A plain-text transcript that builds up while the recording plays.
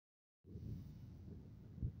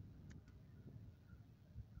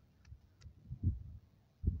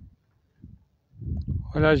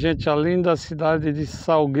Olha, gente, a linda cidade de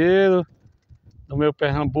Salgueiro, no meu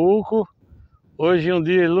Pernambuco. Hoje um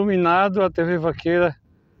dia iluminado, a TV Vaqueira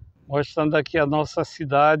mostrando aqui a nossa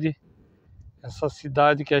cidade. Essa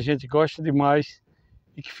cidade que a gente gosta demais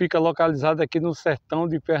e que fica localizada aqui no sertão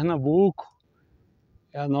de Pernambuco.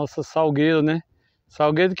 É a nossa Salgueiro, né?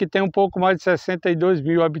 Salgueiro que tem um pouco mais de 62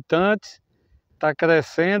 mil habitantes. Está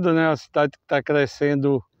crescendo, né? A cidade que está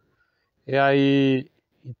crescendo aí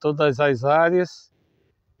em todas as áreas.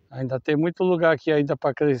 Ainda tem muito lugar aqui ainda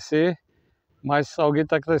para crescer, mas Salgueiro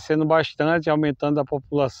está crescendo bastante, aumentando a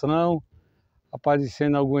população,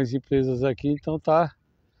 aparecendo algumas empresas aqui, então está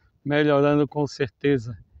melhorando com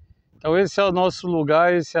certeza. Então esse é o nosso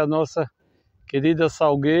lugar, esse é a nossa querida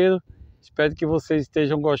Salgueiro. Espero que vocês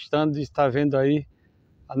estejam gostando de estar vendo aí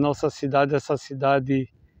a nossa cidade, essa cidade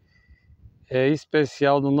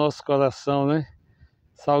especial no nosso coração, né?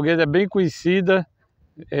 Salgueiro é bem conhecida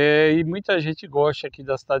e muita gente gosta aqui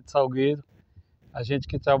da cidade de Salgueiro. A gente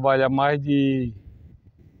que trabalha há mais de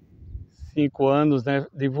 5 anos, né,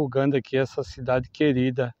 divulgando aqui essa cidade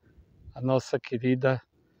querida, a nossa querida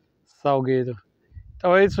Salgueiro.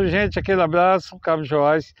 Então é isso, gente. Aquele abraço, Cabo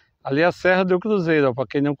Joás. Ali é a Serra do Cruzeiro, para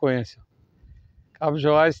quem não conhece. Cabo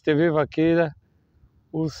Joás, TV Vaqueira,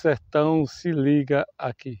 o sertão se liga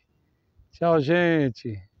aqui. Tchau,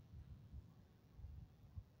 gente.